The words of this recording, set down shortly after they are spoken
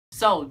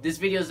So this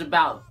video is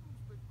about,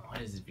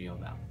 what is this video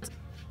about?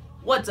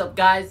 What's up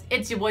guys,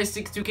 it's your boy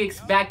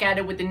 62Kicks back at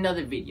it with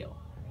another video.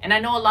 And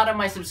I know a lot of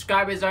my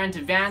subscribers are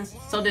into Vans,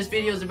 so this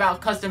video is about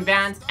custom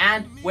Vans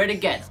and where to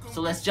get them. So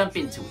let's jump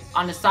into it.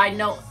 On a side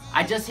note,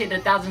 I just hit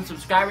 1,000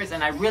 subscribers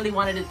and I really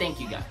wanted to thank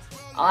you guys.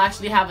 I'll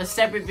actually have a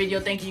separate video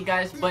thanking you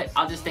guys, but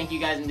I'll just thank you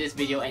guys in this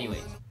video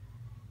anyways.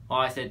 Well,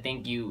 I said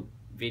thank you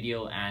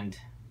video and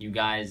you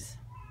guys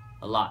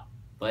a lot,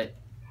 but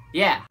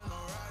yeah.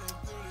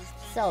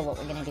 So what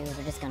we're gonna do is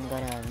we're just gonna go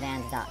to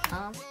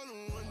vans.com.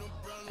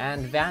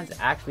 And Vans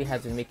actually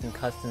has been making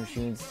custom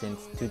shoes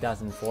since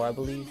 2004, I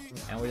believe.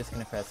 And we're just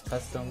gonna press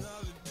custom,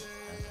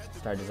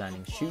 start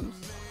designing shoes.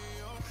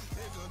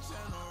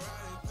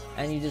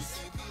 And you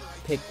just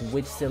pick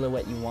which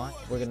silhouette you want.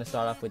 We're gonna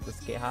start off with the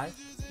skate highs.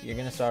 You're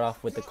gonna start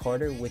off with the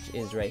quarter, which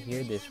is right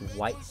here, this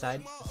white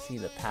side. See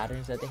the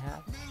patterns that they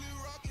have?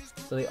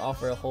 So they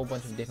offer a whole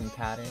bunch of different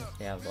patterns.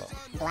 They have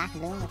a Black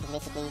bloom, which is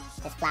basically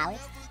just flowers.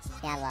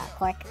 They have a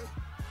cork,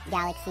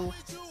 galaxy,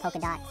 polka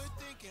dots,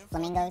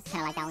 flamingos,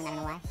 kind of like that one, I don't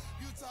know why.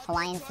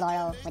 Hawaiian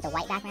floral with a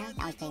white background,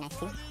 that one's pretty nice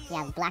too. You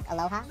have black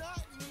aloha,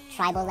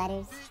 tribal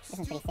letters, this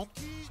one's pretty sick.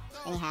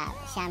 Then you have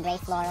chambray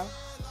floral,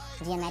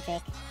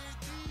 geometric,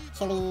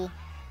 chili,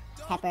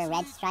 pepper,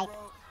 red stripe,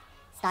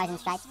 stars and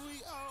stripes,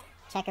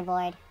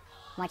 checkerboard,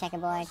 more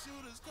checkerboard,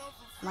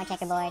 more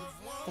checkerboard,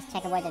 just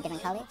checkerboards of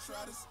different colors.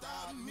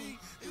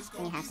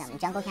 Then you have some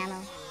jungle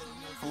camo,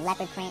 some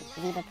leopard print,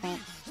 zebra print,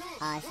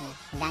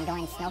 some Van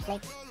Doren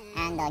snowflake,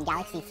 and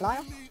galaxy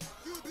floral.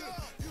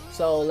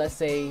 So let's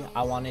say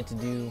I wanted to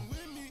do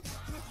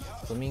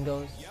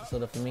flamingos. So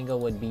the flamingo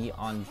would be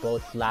on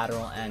both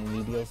lateral and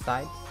medial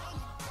sides.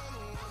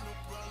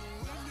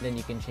 Then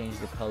you can change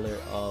the color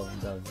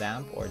of the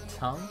vamp or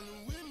tongue.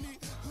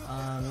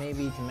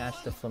 Maybe to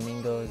match the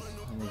flamingos,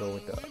 I'm gonna go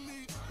with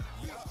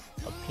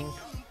a pink.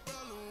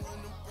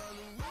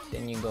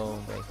 Then you go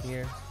right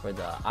here for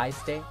the eye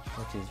stay,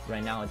 which is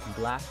right now it's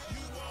black.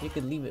 You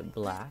could leave it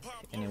black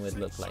and it would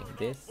look like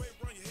this,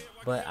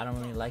 but I don't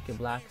really like it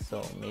black,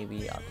 so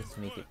maybe I'll just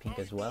make it pink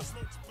as well.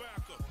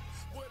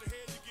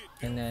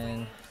 And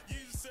then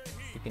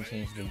you can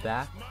change the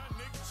back.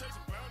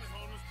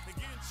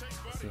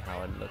 See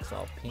how it looks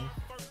all pink.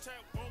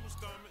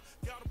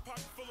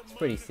 It's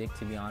pretty sick,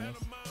 to be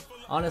honest.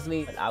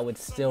 Honestly, I would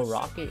still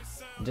rock it,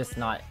 just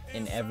not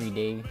an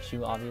everyday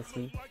shoe,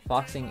 obviously.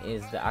 Foxing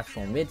is the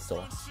actual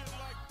midsole.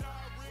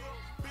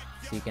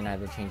 So you can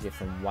either change it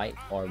from white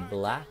or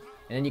black.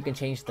 And then you can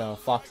change the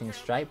foxing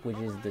stripe, which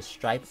is the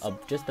stripe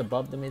up just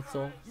above the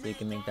midsole. So you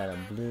can make that a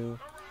blue,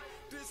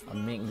 a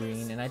mint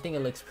green. And I think it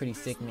looks pretty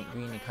sick, mint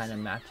green. It kind of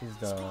matches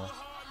the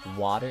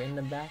water in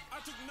the back.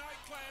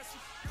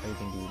 Or you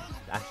can do,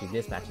 actually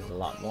this matches a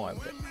lot more,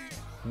 but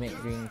mint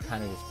green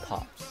kind of just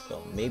pops.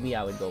 So maybe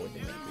I would go with the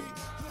mint green.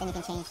 Then you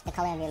can change the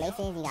color of your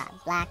laces. You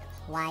got black,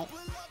 white.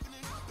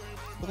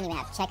 You can even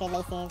have checkered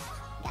laces.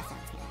 You got some,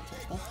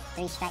 change this.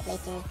 3 stripe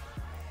laces.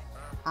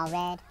 All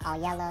red,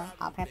 all yellow,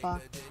 all purple.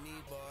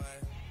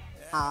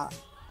 All,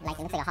 like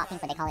it looks like a hot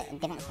pink, but they call it a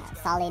different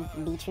solid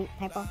beetroot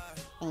purple.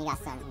 Then you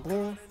got some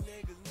blue.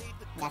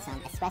 You got some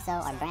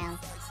espresso or brown.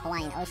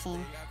 Hawaiian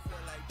ocean.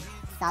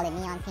 Solid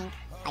neon pink.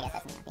 I guess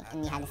that's neon pink.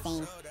 And you have the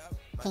same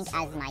pink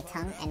as my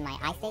tongue and my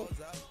eye state.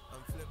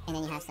 And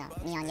then you have some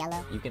neon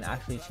yellow. You can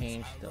actually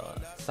change the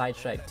side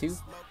stripe too,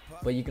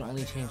 but you can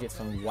only change it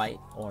from white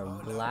or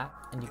black.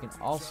 And you can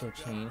also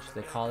change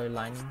the collar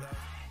lining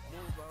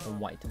from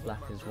white to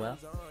black as well.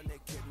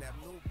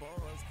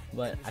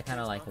 But I kind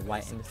of like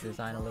white in this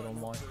design a little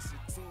more, so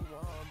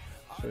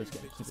we're just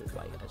gonna keep it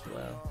white as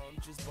well.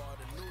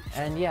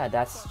 And yeah,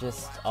 that's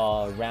just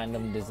a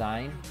random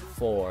design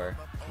for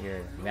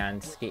your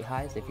Vans skate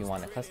highs if you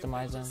want to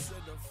customize them.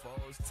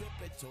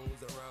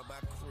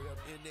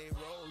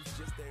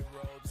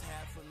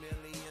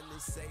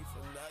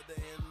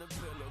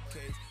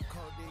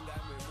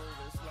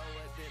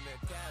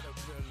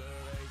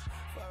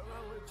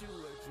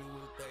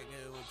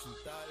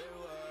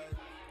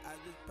 I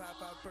just pop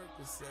out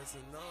Percocets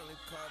and only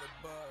call the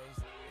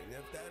buzz. And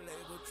if that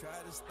label try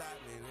to stop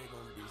me, they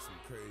gonna be some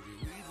crazy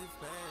Weezy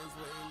fans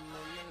waiting on the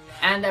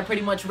line. And that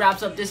pretty much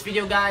wraps up this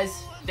video,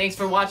 guys. Thanks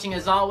for watching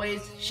as always.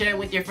 Share it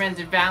with your friends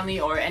and family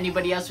or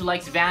anybody else who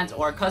likes Vans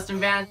or custom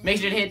Vans. Make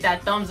sure to hit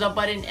that thumbs up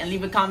button and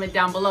leave a comment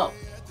down below.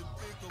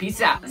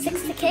 Peace out.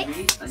 6 to kick.